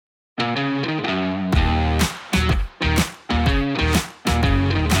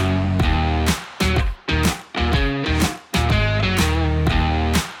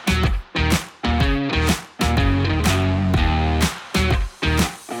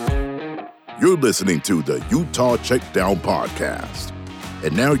You're listening to the Utah Checkdown Podcast.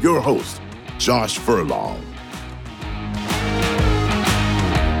 And now your host, Josh Furlong.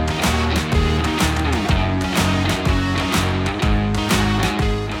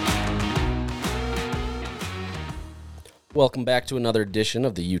 Welcome back to another edition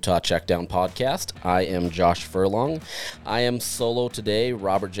of the Utah Checkdown Podcast. I am Josh Furlong. I am solo today.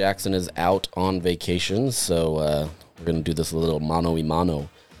 Robert Jackson is out on vacation, so we're going to do this a little mano-y-mano.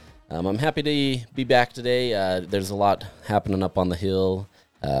 I'm happy to be back today. There's a lot happening up on the hill.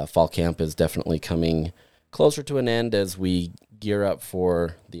 Fall camp is definitely coming closer to an end as we gear up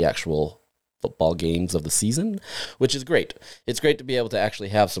for the actual football games of the season, which is great. It's great to be able to actually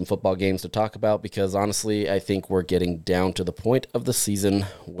have some football games to talk about because honestly, I think we're getting down to the point of the season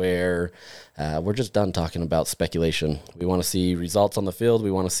where we're just done talking about speculation. We want to see results on the field. We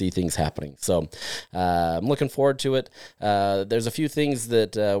want to see things happening. So I'm looking forward to it. There's a few things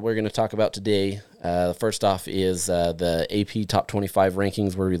that we're going to talk about today. First off is the AP Top 25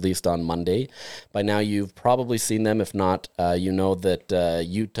 rankings were released on Monday. By now, you've probably seen them. If not, you know that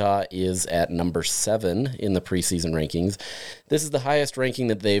Utah is at number 7 in the preseason rankings. This is the highest ranking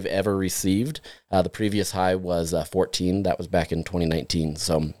that they've ever received. The previous high was 14. That was back in 2019.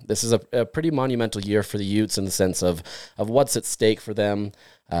 So this is a pretty monumental year for the Utes in the sense of what's at stake for them.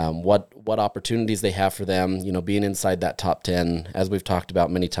 What opportunities they have for them, being inside that top 10, as we've talked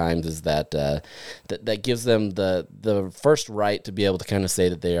about many times, is that that gives them the first right to be able to kind of say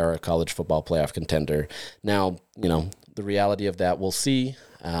that they are a college football playoff contender. Now, the reality of that, we'll see.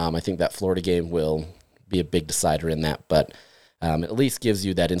 I think that Florida game will be a big decider in that, but it at least gives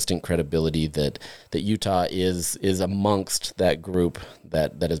you that instant credibility that Utah is amongst that group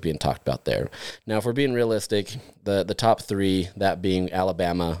that is being talked about there. Now, if we're being realistic, the top 3, that being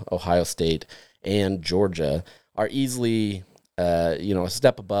Alabama, Ohio State, and Georgia, are easily a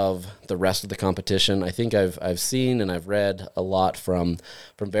step above the rest of the competition. I think I've seen and I've read a lot from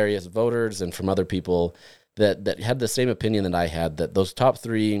various voters and from other people that had the same opinion that I had, that those top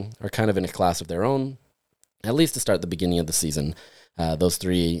 3 are kind of in a class of their own, at least to start the beginning of the season. Those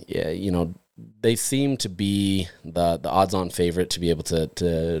 3, they seem to be the odds-on favorite to be able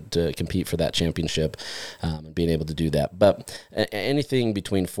to compete for that championship and being able to do that. But anything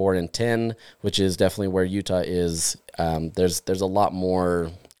between 4 and 10, which is definitely where Utah is, there's a lot more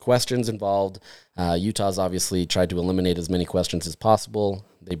questions involved. Utah's obviously tried to eliminate as many questions as possible.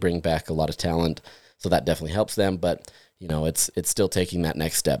 They bring back a lot of talent, so that definitely helps them. But it's still taking that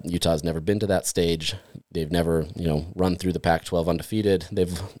next step. Utah's never been to that stage. They've never, run through the Pac-12 undefeated.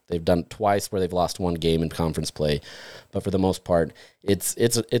 They've done it twice where they've lost one game in conference play, but for the most part, it's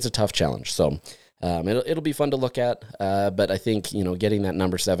a tough challenge. So it'll be fun to look at. But I think getting that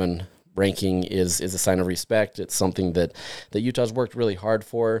number 7 ranking is a sign of respect. It's something that Utah's worked really hard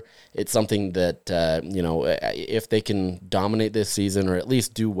for. It's something that if they can dominate this season or at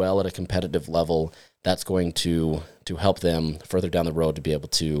least do well at a competitive level, that's going to help them further down the road to be able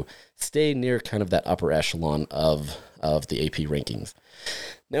to stay near kind of that upper echelon of the AP rankings.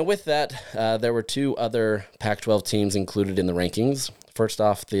 Now with that, there were 2 other Pac-12 teams included in the rankings. First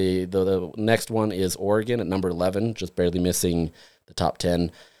off, the next one is Oregon at number 11, just barely missing the top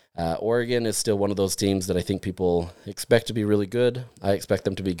 10. Oregon is still one of those teams that I think people expect to be really good. I expect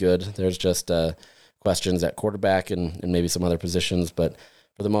them to be good. There's just questions at quarterback and maybe some other positions, but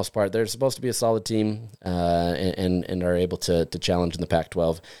for the most part, they're supposed to be a solid team and are able to challenge in the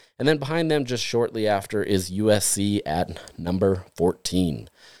Pac-12. And then behind them, just shortly after, is USC at number 14.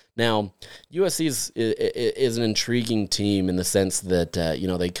 Now, USC is an intriguing team in the sense that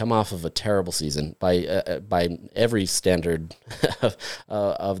they come off of a terrible season by every standard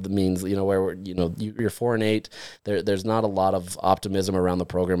of the means. Where you're 4-8. There's not a lot of optimism around the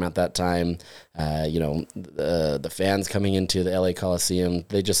program at that time. The fans coming into the LA Coliseum,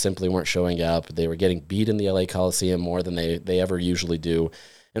 they just simply weren't showing up. They were getting beat in the LA Coliseum more than they ever usually do.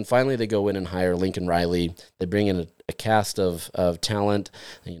 And finally, they go in and hire Lincoln Riley. They bring in a cast of talent.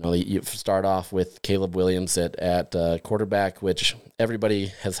 You start off with Caleb Williams at quarterback, which everybody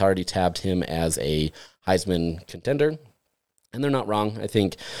has already tabbed him as a Heisman contender. And they're not wrong. I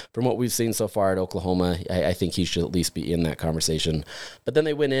think from what we've seen so far at Oklahoma, I think he should at least be in that conversation. But then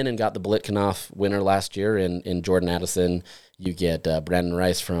they went in and got the Blitkanoff winner last year in Jordan Addison. You get Brandon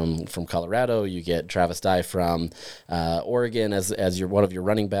Rice from Colorado. You get Travis Dye from Oregon as your one of your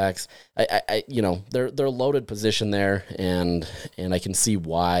running backs. They're a loaded position there, and I can see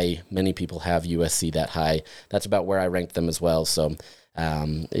why many people have USC that high. That's about where I ranked them as well. So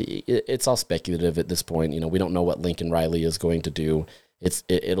it's all speculative at this point. We don't know what Lincoln Riley is going to do.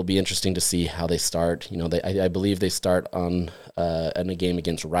 It'll be interesting to see how they start. I believe they start on in a game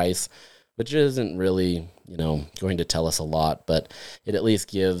against Rice, which isn't really, going to tell us a lot, but it at least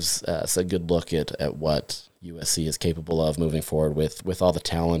gives us a good look at what USC is capable of moving forward with all the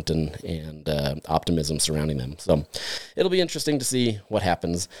talent and optimism surrounding them. So it'll be interesting to see what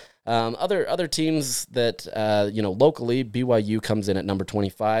happens. Other teams that, locally, BYU comes in at number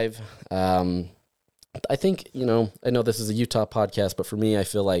 25. I think, I know this is a Utah podcast, but for me, I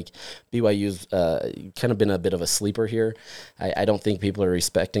feel like BYU's kind of been a bit of a sleeper here. I don't think people are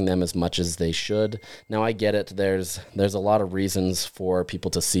respecting them as much as they should. Now, I get it. There's a lot of reasons for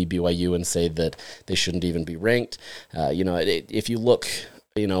people to see BYU and say that they shouldn't even be ranked. If you look,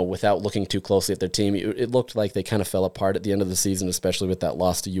 without looking too closely at their team, it looked like they kind of fell apart at the end of the season, especially with that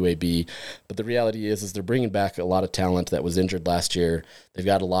loss to UAB. But the reality is they're bringing back a lot of talent that was injured last year. They've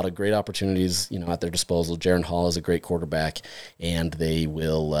got a lot of great opportunities, at their disposal. Jaron Hall is a great quarterback, and they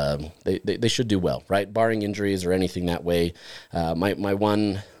will, they should do well, right? Barring injuries or anything that way. My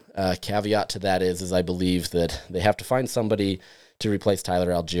one caveat to that is I believe that they have to find somebody to replace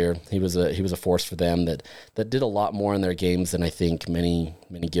Tyler Algier. He was a force for them that did a lot more in their games than I think many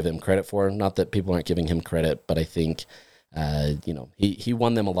give him credit for. Not that people aren't giving him credit, but I think he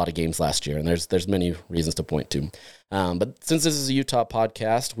won them a lot of games last year, and there's many reasons to point to. But since this is a Utah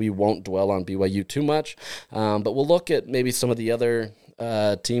podcast, we won't dwell on BYU too much, but we'll look at maybe some of the other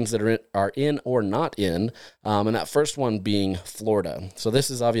teams that are in or not in, and that first one being Florida. So this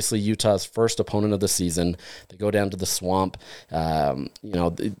is obviously Utah's first opponent of the season. They go down to the Swamp.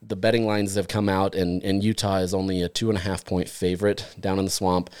 The betting lines have come out, and Utah is only a 2.5-point favorite down in the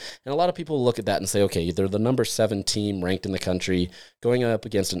Swamp. And a lot of people look at that and say, okay, they're the number 7 team ranked in the country, going up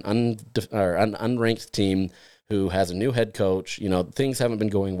against an unranked team who has a new head coach. Things haven't been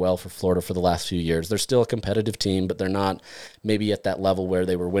going well for Florida for the last few years. They're still a competitive team, but they're not maybe at that level where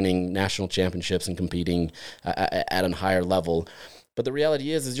they were winning national championships and competing at a higher level. But the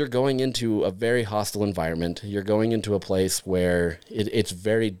reality is you're going into a very hostile environment. You're going into a place where it's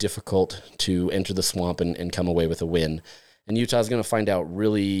very difficult to enter the Swamp and come away with a win. And Utah's going to find out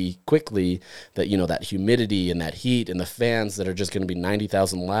really quickly that, that humidity and that heat and the fans that are just going to be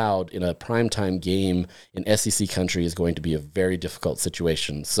 90,000 loud in a primetime game in SEC country is going to be a very difficult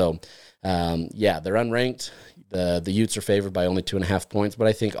situation. So, they're unranked. The Utes are favored by only 2.5 points, but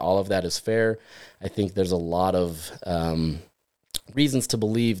I think all of that is fair. I think there's a lot of reasons to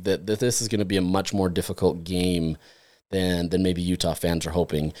believe that this is going to be a much more difficult game than maybe Utah fans are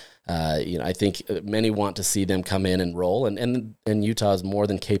hoping. I think many want to see them come in and roll, and Utah is more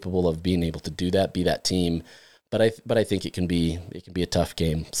than capable of being able to do that, be that team. But I think it can be a tough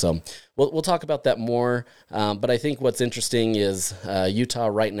game. So we'll talk about that more. But I think what's interesting is Utah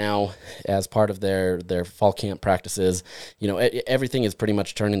right now, as part of their fall camp practices, everything is pretty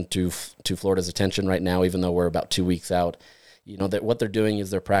much turning to Florida's attention right now, even though we're about 2 weeks out. That what they're doing is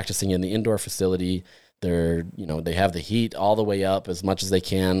they're practicing in the indoor facility. They have the heat all the way up as much as they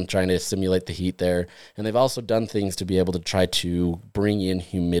can, trying to simulate the heat there. And they've also done things to be able to try to bring in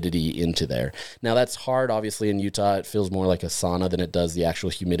humidity into there. Now, that's hard, obviously, in Utah. It feels more like a sauna than it does the actual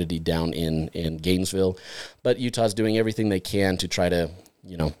humidity down in Gainesville. But Utah's doing everything they can to try to,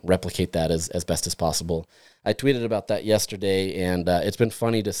 replicate that as best as possible. I tweeted about that yesterday, and it's been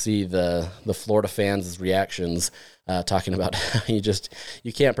funny to see the Florida fans' reactions, talking about how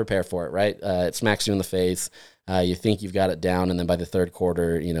you can't prepare for it, right? It smacks you in the face. You think you've got it down, and then by the third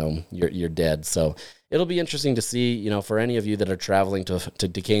quarter, you're dead. So it'll be interesting to see, for any of you that are traveling to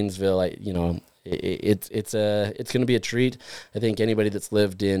Gainesville, it's going to be a treat. I think anybody that's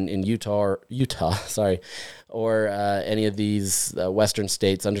lived in Utah, or any of these western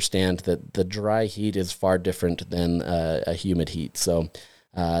states understand that the dry heat is far different than a humid heat. So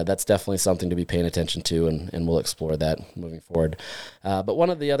that's definitely something to be paying attention to, and we'll explore that moving forward. But one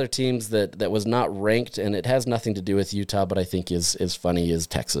of the other teams that was not ranked, and it has nothing to do with Utah, but I think is funny, is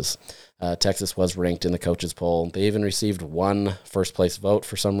Texas. Texas was ranked in the coaches poll. They even received one first-place vote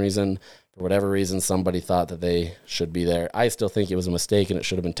for some reason. For whatever reason, somebody thought that they should be there. I still think it was a mistake, and it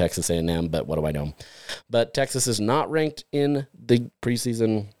should have been Texas A&M, but what do I know? But Texas is not ranked in the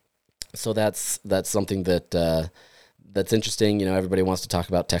preseason, so that's something that's interesting. Everybody wants to talk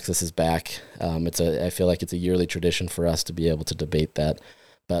about Texas is back. I feel like it's a yearly tradition for us to be able to debate that,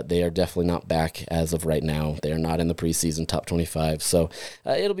 but they are definitely not back as of right now. They are not in the preseason top 25. So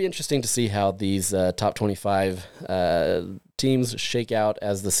it'll be interesting to see how these top 25 teams shake out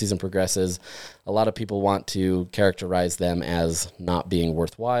as the season progresses. A lot of people want to characterize them as not being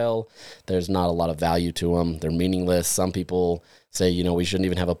worthwhile. There's not a lot of value to them. They're meaningless. Some people say, we shouldn't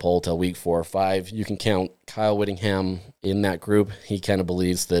even have a poll till week 4 or 5. You can count Kyle Whittingham in that group. He kind of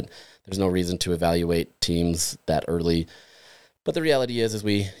believes that there's no reason to evaluate teams that early. But the reality is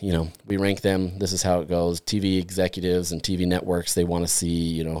we rank them. This is how it goes. TV executives and TV networks, they want to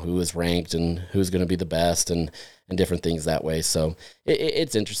see, who is ranked and who's going to be the best and different things that way. So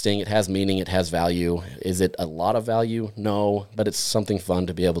it's interesting. It has meaning. It has value. Is it a lot of value? No, but it's something fun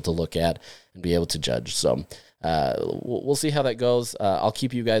to be able to look at and be able to judge. So we'll see how that goes. I'll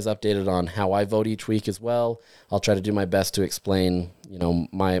keep you guys updated on how I vote each week as well. I'll try to do my best to explain,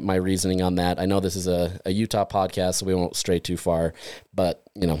 my reasoning on that. I know this is a Utah podcast, so we won't stray too far, but,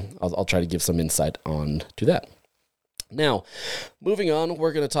 I'll try to give some insight on to that. Now, moving on,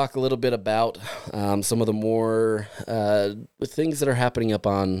 we're going to talk a little bit about some of the more things that are happening up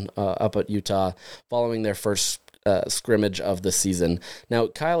at Utah following their first scrimmage of the season. Now,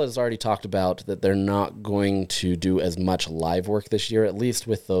 Kyle has already talked about that they're not going to do as much live work this year, at least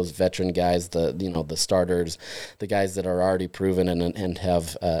with those veteran guys, the starters, the guys that are already proven and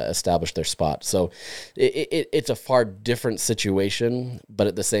have established their spot. So it's a far different situation, but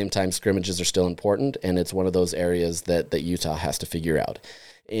at the same time, scrimmages are still important, and it's one of those areas that Utah has to figure out.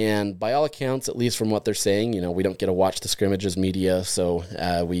 And by all accounts, at least from what they're saying, we don't get to watch the scrimmages media, so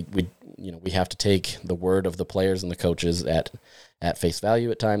we have to take the word of the players and the coaches at face value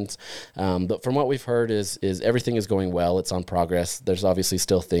at times. But from what we've heard is everything is going well. It's on progress. There's obviously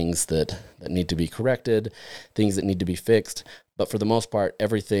still things that need to be corrected, things that need to be fixed. But for the most part,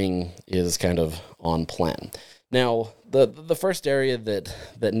 everything is kind of on plan. Now, the first area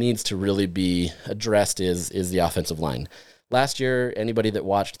that needs to really be addressed is the offensive line. Last year, anybody that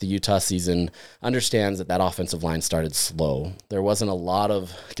watched the Utah season understands that offensive line started slow. There wasn't a lot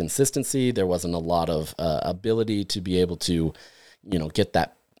of consistency. There wasn't a lot of ability to be able to, get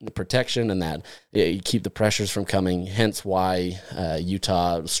that protection and that keep the pressures from coming. Hence why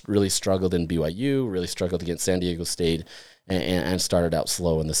Utah really struggled in BYU, really struggled against San Diego State, and started out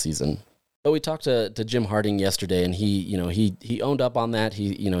slow in the season. But we talked to Jim Harding yesterday, and he owned up on that.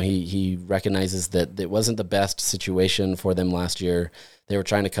 He recognizes that it wasn't the best situation for them last year. They were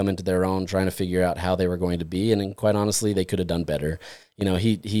trying to come into their own, trying to figure out how they were going to be, and quite honestly, they could have done better.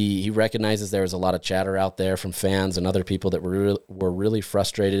 He recognizes there was a lot of chatter out there from fans and other people that were really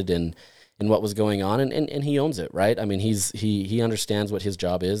frustrated in what was going on, and he owns it, right? I mean, he understands what his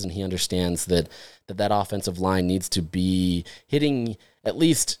job is, and he understands that offensive line needs to be hitting at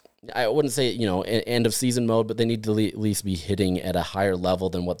least, I wouldn't say, end of season mode, but they need to at least be hitting at a higher level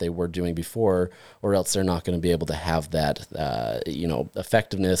than what they were doing before, or else they're not going to be able to have that,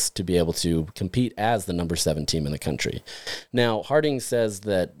 effectiveness to be able to compete as the number 7 team in the country. Now, Harding says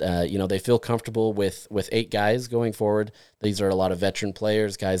that, they feel comfortable with 8 guys going forward. These are a lot of veteran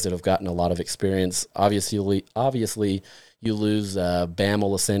players, guys that have gotten a lot of experience. Obviously, you lose Bam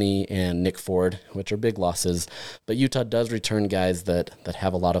Olaseni and Nick Ford, which are big losses. But Utah does return guys that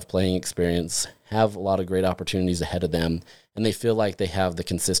have a lot of playing experience, have a lot of great opportunities ahead of them, and they feel like they have the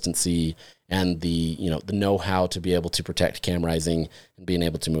consistency and the know-how to be able to protect Cam Rising and being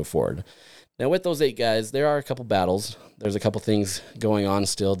able to move forward. Now, with those 8 guys, there are a couple battles. There's a couple things going on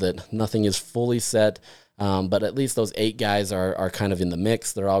still that nothing is fully set, but at least those 8 guys are kind of in the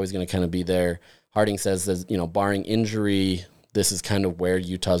mix. They're always going to kind of be there. Harding says that, barring injury, this is kind of where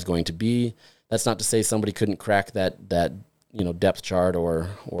Utah's going to be. That's not to say somebody couldn't crack that depth chart or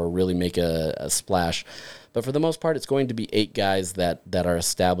really make a splash. But for the most part, it's going to be 8 guys that are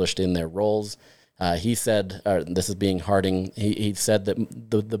established in their roles. He said, this is being Harding, he said that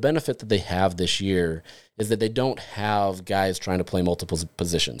the benefit that they have this year is that they don't have guys trying to play multiple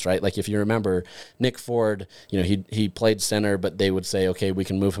positions, right? Like if you remember, Nick Ford, he played center, but they would say, okay, we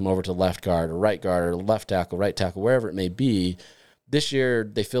can move him over to left guard or left tackle, right tackle, wherever it may be. This year,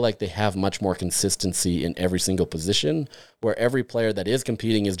 they feel like they have much more consistency in every single position, where every player that is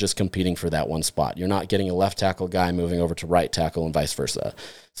competing is just competing for that one spot. You're not getting a left tackle guy moving over to right tackle and vice versa.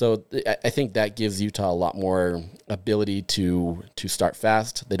 So I think that gives Utah a lot more ability to start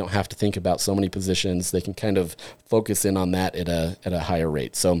fast. They don't have to think about so many positions. They can kind of focus in on that at a higher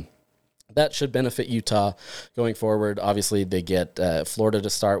rate. So that should benefit Utah going forward. Obviously, they get Florida to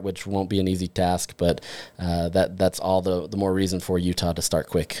start, which won't be an easy task, but that's all the more reason for Utah to start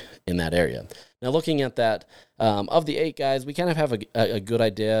quick in that area. Now, looking at that, of the 8 guys, we kind of have a good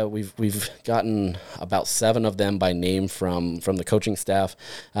idea. We've gotten about 7 of them by name from the coaching staff.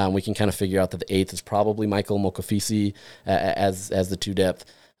 We can kind of figure out that the 8th is probably Michael Mokafisi as the 2 depth.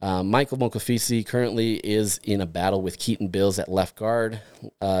 Michael Mokafisi currently is in a battle with Keaton Bills at left guard.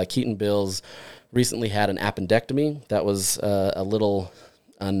 Keaton Bills recently had an appendectomy. That was a little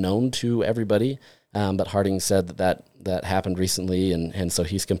unknown to everybody, but Harding said that happened recently, and so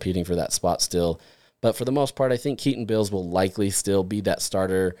he's competing for that spot still. But for the most part, I think Keaton Bills will likely still be that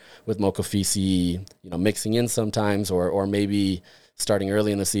starter with Mokofisi, mixing in sometimes, or maybe starting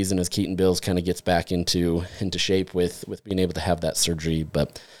early in the season as Keaton Bills kind of gets back into shape with being able to have that surgery.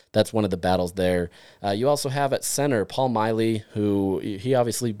 But that's one of the battles there. You also have at center Paul Miley, who he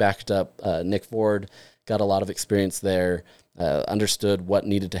obviously backed up Nick Ford, got a lot of experience there. Understood what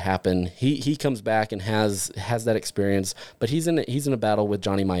needed to happen. He comes back and has that experience, but he's in a battle with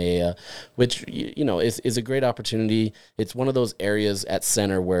Johnny Maea, which is a great opportunity. It's one of those areas at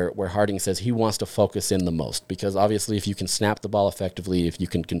center where Harding says he wants to focus in the most, because obviously if you can snap the ball effectively, if you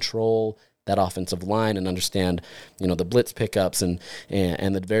can control that offensive line and understand, the blitz pickups and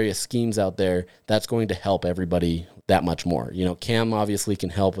the various schemes out there, that's going to help everybody that much more. Cam obviously can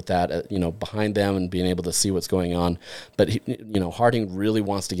help with that, behind them and being able to see what's going on. But, Harding really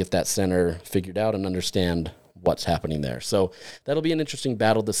wants to get that center figured out and understand what's happening there. So that'll be an interesting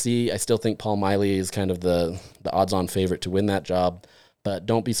battle to see. I still think Paul Miley is kind of the odds-on favorite to win that job, but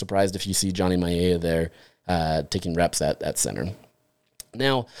don't be surprised if you see Johnny Maea there taking reps at center.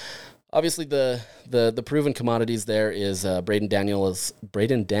 Now, obviously, the proven commodities there is Braden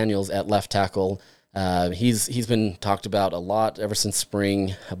Daniels at left tackle. He's been talked about a lot ever since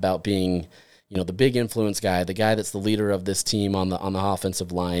spring about being, the big influence guy, the guy that's the leader of this team on the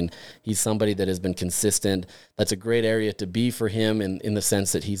offensive line. He's somebody that has been consistent. That's a great area to be for him in the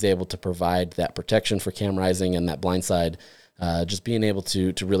sense that he's able to provide that protection for Cam Rising and that blind side. Just being able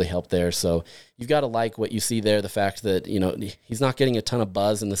to really help there. So you've got to like what you see there, the fact that, he's not getting a ton of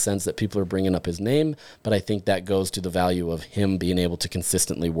buzz in the sense that people are bringing up his name, but I think that goes to the value of him being able to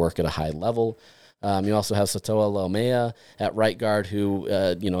consistently work at a high level. You also have Satoa Laumea at right guard who,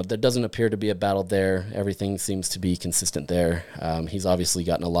 there doesn't appear to be a battle there. Everything seems to be consistent there. He's obviously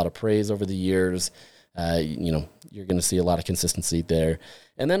gotten a lot of praise over the years. You're going to see a lot of consistency there.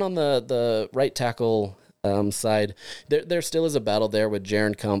 And then on the right tackle side, there still is a battle there with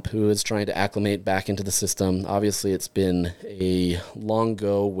Jaron Kump, who is trying to acclimate back into the system. Obviously, it's been a long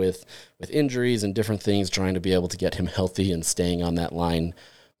go with injuries and different things, trying to be able to get him healthy and staying on that line.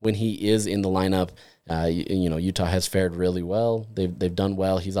 When he is in the lineup, Utah has fared really well. They've done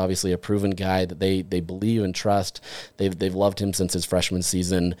well. He's obviously a proven guy that they believe and trust. They've loved him since his freshman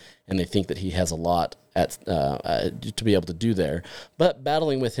season, and they think that he has a lot to be able to do there. But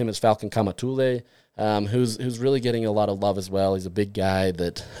battling with him is Falcon Kamatule, who's really getting a lot of love as well. He's a big guy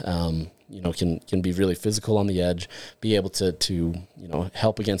that can be really physical on the edge, be able to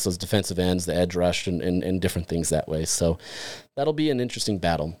help against those defensive ends, the edge rush, and different things that way. So that'll be an interesting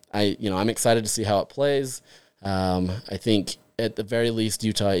battle. I'm excited to see how it plays. I think at the very least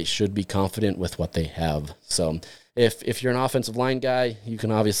Utah should be confident with what they have. So if you're an offensive line guy, you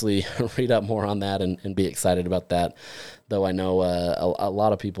can obviously read up more on that and be excited about that. Though I know a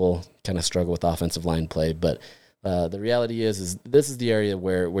lot of people kind of struggle with offensive line play, but the reality is this is the area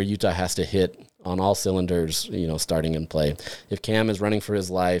where Utah has to hit on all cylinders, starting in play. If Cam is running for his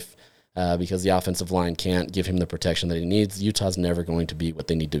life because the offensive line can't give him the protection that he needs, Utah's never going to be what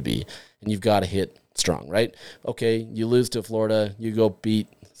they need to be. And you've got to hit strong, right? Okay, you lose to Florida, you go beat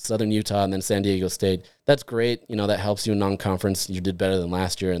Southern Utah and then San Diego State. That's great. That helps you in non-conference. You did better than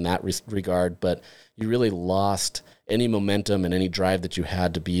last year in that regard, but you really lost any momentum and any drive that you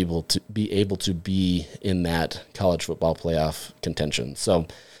had to be able to be in that college football playoff contention. So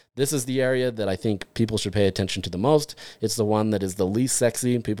this is the area that I think people should pay attention to the most. It's the one that is the least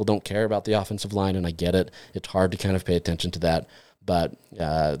sexy. People don't care about the offensive line, and I get it. It's hard to kind of pay attention to that. But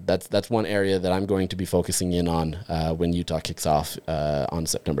that's one area that I'm going to be focusing in on when Utah kicks off on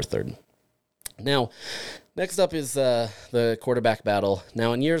September 3rd. Now, next up is the quarterback battle.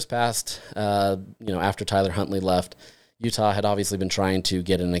 Now, in years past, after Tyler Huntley left, Utah had obviously been trying to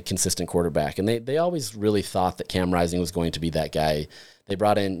get in a consistent quarterback, and they always really thought that Cam Rising was going to be that guy. They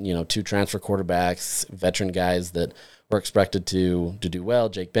brought in, 2 transfer quarterbacks, veteran guys that were expected to do well,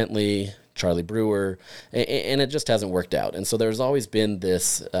 Jake Bentley, Charlie Brewer, and it just hasn't worked out. And so there's always been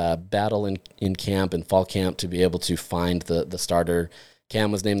this battle in camp and fall camp to be able to find the starter.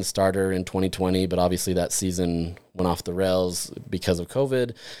 Cam was named the starter in 2020, but obviously that season went off the rails because of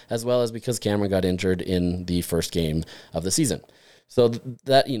COVID, as well as because Cameron got injured in the first game of the season. So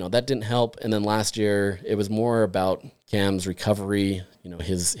that didn't help. And then last year, it was more about Cam's recovery,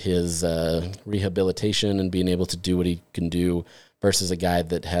 his rehabilitation and being able to do what he can do versus a guy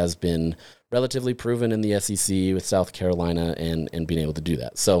that has been relatively proven in the SEC with South Carolina and being able to do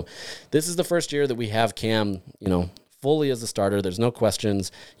that. So this is the first year that we have Cam, fully as a starter. There's no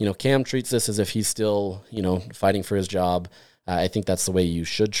questions. Cam treats this as if he's still, fighting for his job. I think that's the way you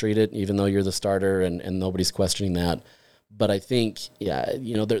should treat it, even though you're the starter and nobody's questioning that. But I think,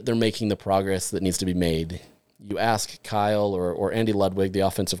 they're making the progress that needs to be made. You ask Kyle or Andy Ludwig, the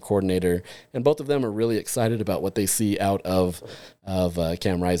offensive coordinator, and both of them are really excited about what they see out of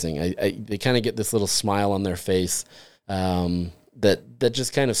Cam Rising. They kind of get this little smile on their face that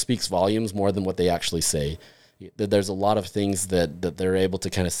just kind of speaks volumes more than what they actually say. There's a lot of things that they're able to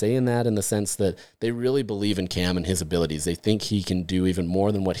kind of say in the sense that they really believe in Cam and his abilities. They think he can do even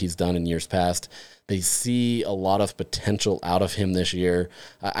more than what he's done in years past. They see a lot of potential out of him this year.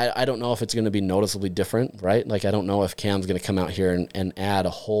 I don't know if it's going to be noticeably different, right? Like, I don't know if Cam's going to come out here and add a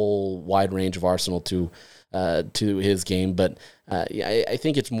whole wide range of arsenal to his game, but I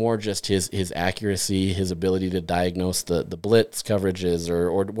think it's more just his accuracy, his ability to diagnose the blitz coverages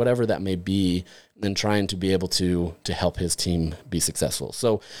or whatever that may be, and trying to be able to help his team be successful.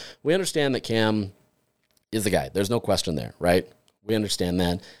 So we understand that Cam is the guy. There's no question there, right? We understand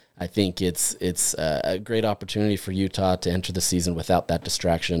that. I think it's a great opportunity for Utah to enter the season without that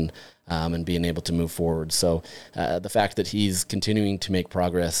distraction and being able to move forward. So the fact that he's continuing to make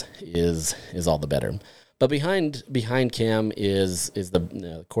progress is all the better. But behind Cam is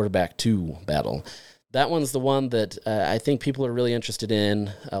the quarterback 2 battle. That one's the one that I think people are really interested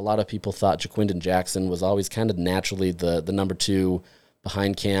in. A lot of people thought Jaquindon Jackson was always kind of naturally the number 2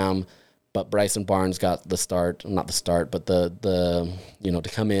 behind Cam, but Bryson Barnes got the start, not the start, but the to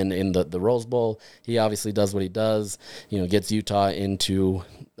come in the Rose Bowl. He obviously does what he does, gets Utah into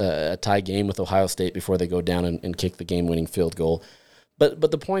a tie game with Ohio State before they go down and kick the game-winning field goal.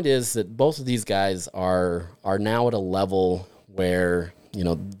 But the point is that both of these guys are now at a level where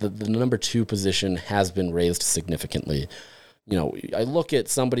the number 2 position has been raised significantly. I look at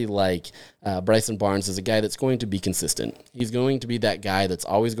somebody like Bryson Barnes as a guy that's going to be consistent. He's going to be that guy that's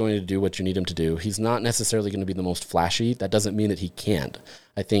always going to do what you need him to do. He's not necessarily going to be the most flashy. That doesn't mean that he can't.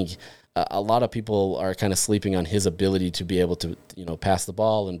 I think a lot of people are kind of sleeping on his ability to be able to, pass the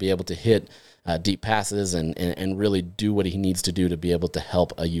ball and be able to hit deep passes and really do what he needs to do to be able to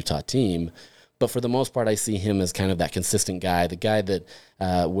help a Utah team. But for the most part, I see him as kind of that consistent guy, the guy that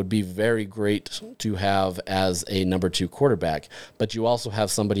would be very great to have as a number 2 quarterback. But you also have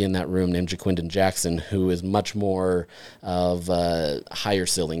somebody in that room named Jaquindon Jackson, who is much more of a higher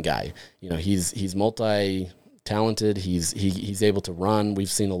ceiling guy. He's multi-talented. He's able to run. We've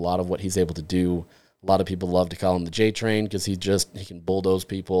seen a lot of what he's able to do. A lot of people love to call him the J Train because he can bulldoze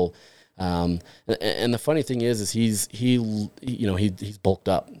people. And the funny thing is he's bulked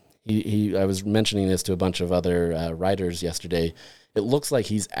up. I was mentioning this to a bunch of other writers yesterday. It looks like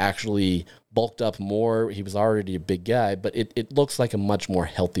he's actually bulked up more. He was already a big guy, but it looks like a much more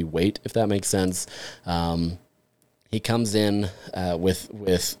healthy weight, if that makes sense. He comes in with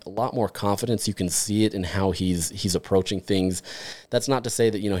a lot more confidence. You can see it in how he's approaching things. That's not to say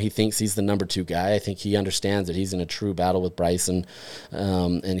that he thinks he's the number 2 guy. I think he understands that he's in a true battle with Bryson,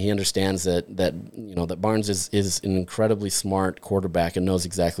 and he understands that Barnes is an incredibly smart quarterback and knows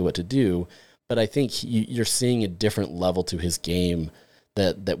exactly what to do. But I think you're seeing a different level to his game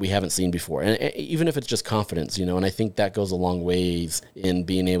that we haven't seen before. And even if it's just confidence, and I think that goes a long ways in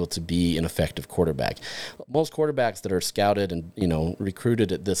being able to be an effective quarterback. Most quarterbacks that are scouted and,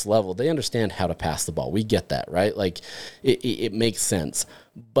 recruited at this level, they understand how to pass the ball. We get that, right? Like it makes sense.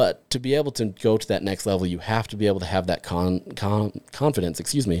 But to be able to go to that next level, you have to be able to have that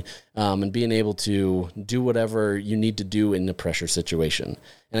confidence, and being able to do whatever you need to do in a pressure situation.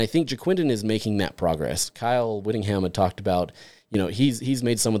 And I think Jaquindon is making that progress. Kyle Whittingham had talked about, he's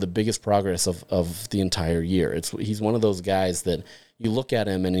made some of the biggest progress of the entire year. He's one of those guys that you look at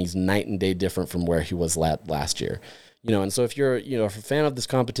him and he's night and day different from where he was last year. And so if you're, if a fan of this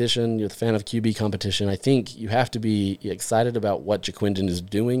competition, you're a fan of QB competition, I think you have to be excited about what Jaquindon is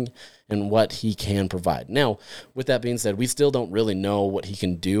doing and what he can provide. Now, with that being said, we still don't really know what he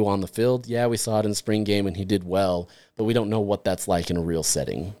can do on the field. Yeah, we saw it in spring game and he did well, but we don't know what that's like in a real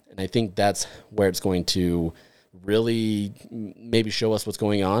setting. And I think that's where it's going to really maybe show us what's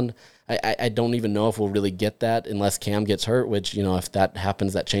going on. I don't even know if we'll really get that unless Cam gets hurt, which, if that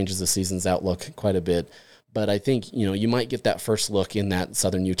happens, that changes the season's outlook quite a bit. But I think, you might get that first look in that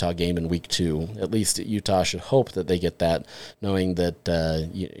Southern Utah game in week 2. At least Utah should hope that they get that, knowing that,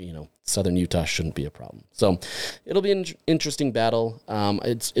 Southern Utah shouldn't be a problem. So it'll be an interesting battle.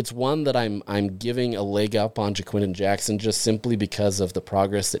 It's one that I'm giving a leg up on Jaquindon Jackson just simply because of the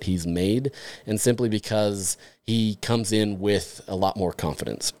progress that he's made and simply because he comes in with a lot more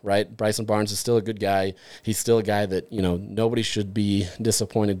confidence, right? Bryson Barnes is still a good guy. He's still a guy that, nobody should be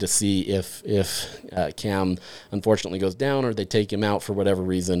disappointed to see if Cam unfortunately goes down or they take him out for whatever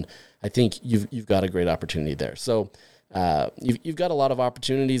reason. I think you've got a great opportunity there. So you've got a lot of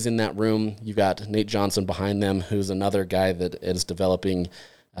opportunities in that room. You've got Nate Johnson behind them, who's another guy that is developing.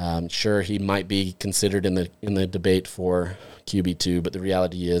 Sure, he might be considered in the debate for QB2, but the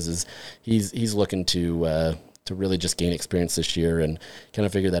reality is he's looking to really just gain experience this year and kind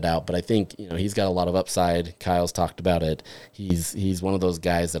of figure that out. But I think he's got a lot of upside. Kyle's talked about it. He's one of those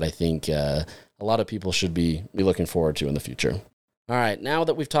guys that I think a lot of people should be looking forward to in the future. All right, now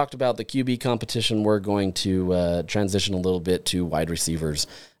that we've talked about the QB competition, we're going to transition a little bit to wide receivers.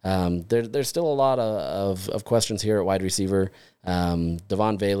 There's still a lot of questions here at wide receiver.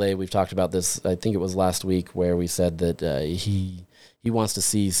 Devon Vele, we've talked about this, I think it was last week, where we said that he wants to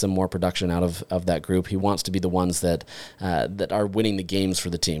see some more production out of that group. He wants to be the ones that are winning the games for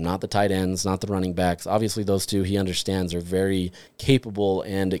the team, not the tight ends, not the running backs. Obviously, those two, he understands, are very capable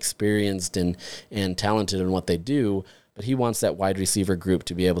and experienced and talented in what they do, but he wants that wide receiver group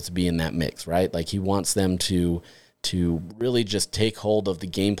to be able to be in that mix, right? Like, he wants them to really just take hold of the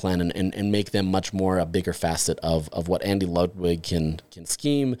game plan and make them much more a bigger facet of what Andy Ludwig can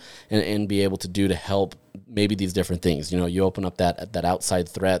scheme and be able to do to help maybe these different things. You open up that outside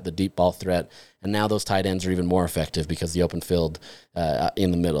threat, the deep ball threat, and now those tight ends are even more effective because the open field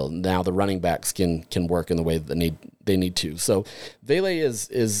in the middle. Now the running backs can work in the way that they need to. So Vele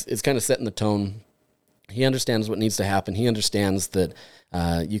is kind of setting the tone. He understands what needs to happen. He understands that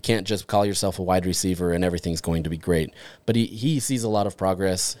you can't just call yourself a wide receiver and everything's going to be great. But he sees a lot of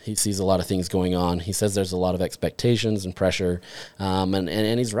progress. He sees a lot of things going on. He says there's a lot of expectations and pressure,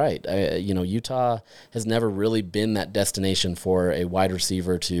 and he's right. Utah has never really been that destination for a wide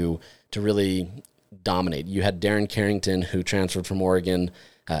receiver to really dominate. You had Darren Carrington, who transferred from Oregon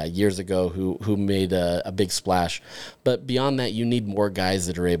years ago, who made a big splash. But beyond that, you need more guys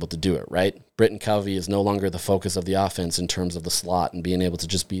that are able to do it, right? Britton Covey is no longer the focus of the offense in terms of the slot and being able to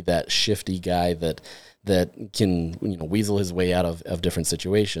just be that shifty guy that can weasel his way out of different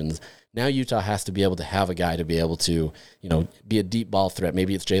situations. Now Utah has to be able to have a guy to be able to be a deep ball threat.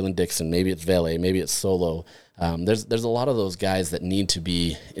 Maybe it's Jalen Dixon, maybe it's Vele, maybe it's Solo. There's a lot of those guys that need to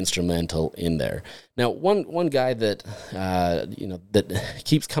be instrumental in there. Now, one guy that that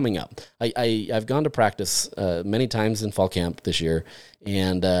keeps coming up. I've gone to practice many times in fall camp this year,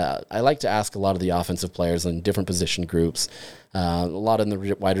 and I like to ask a lot of the offensive players in different position groups, a lot in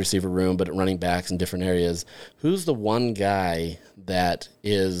the wide receiver room, but at running backs in different areas. Who's the one guy that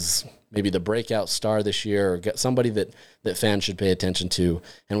is maybe the breakout star this year, or somebody that fans should pay attention to?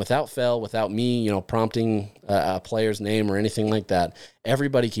 And without me, prompting a player's name or anything like that,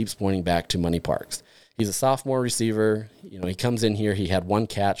 everybody keeps pointing back to Money Parks. He's a sophomore receiver. He comes in here. He had one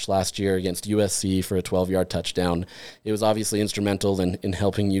catch last year against USC for a 12-yard touchdown. It was obviously instrumental in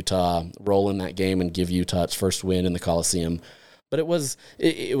helping Utah roll in that game and give Utah its first win in the Coliseum. But it was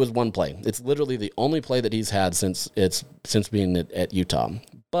one play. It's literally the only play that he's had since being at Utah.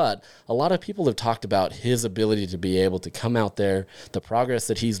 But a lot of people have talked about his ability to be able to come out there, the progress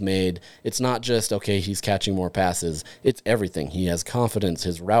that he's made. It's not just, okay, he's catching more passes. It's everything. He has confidence,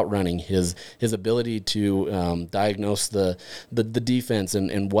 his route running, his ability to diagnose the defense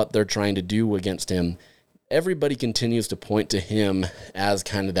and what they're trying to do against him. Everybody continues to point to him as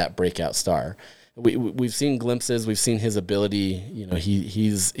kind of that breakout star. We've seen glimpses. We've seen his ability.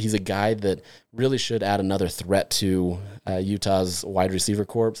 He's a guy that really should add another threat to Utah's wide receiver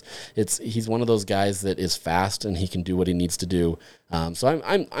corps. He's one of those guys that is fast and he can do what he needs to do. So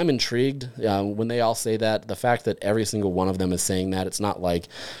I'm intrigued when they all say that. The fact that every single one of them is saying that, it's not like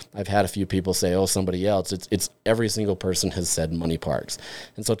I've had a few people say, oh, somebody else. It's every single person has said Money Parks,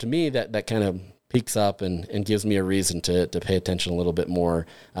 and so to me that kind of peaks up and gives me a reason to pay attention a little bit more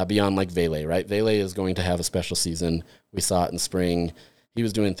beyond like Vele, right? Vele is going to have a special season. We saw it in spring. He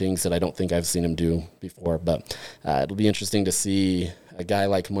was doing things that I don't think I've seen him do before, but it'll be interesting to see a guy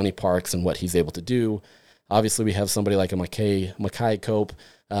like Money Parks and what he's able to do. Obviously, we have somebody like a Makai Cope,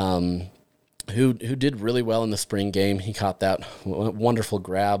 who did really well in the spring game. He caught that wonderful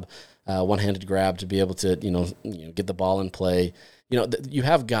grab, one-handed grab to be able to get the ball in play. You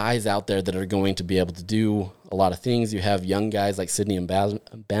have guys out there that are going to be able to do a lot of things. You have young guys like Sidney and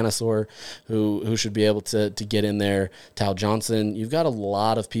Banasor who should be able to get in there. Tal Johnson. You've got a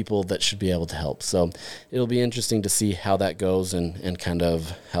lot of people that should be able to help. So it'll be interesting to see how that goes and kind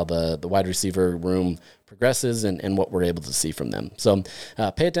of how the wide receiver room progresses and what we're able to see from them. So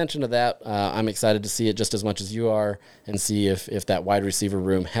pay attention to that. I'm excited to see it just as much as you are and see if that wide receiver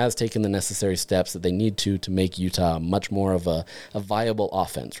room has taken the necessary steps that they need to make Utah much more of a viable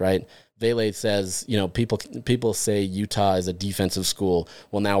offense, right? Vele says, people say Utah is a defensive school.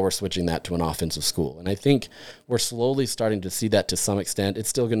 Well, now we're switching that to an offensive school. And I think we're slowly starting to see that to some extent. It's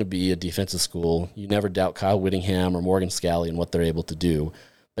still going to be a defensive school. You never doubt Kyle Whittingham or Morgan Scalley and what they're able to do.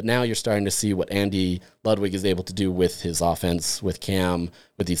 But now you're starting to see what Andy Ludwig is able to do with his offense, with Cam,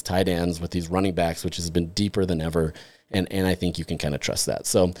 with these tight ends, with these running backs, which has been deeper than ever. And I think you can kind of trust that.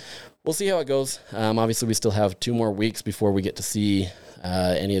 So we'll see how it goes. Obviously, we still have 2 more weeks before we get to see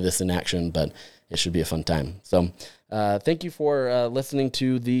any of this in action, but it should be a fun time. So thank you for listening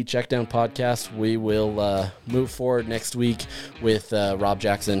to the Checkdown Podcast. We will move forward next week with Rob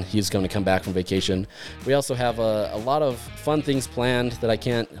Jackson. He's going to come back from vacation. We also have a lot of fun things planned that I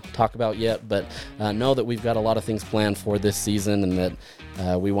can't talk about yet, but know that we've got a lot of things planned for this season, and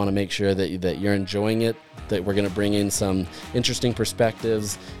that we want to make sure that you're enjoying it, that we're going to bring in some interesting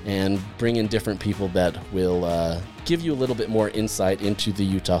perspectives and bring in different people that will give you a little bit more insight into the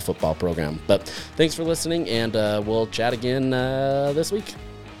Utah football program. But thanks for listening, and we'll chat again this week.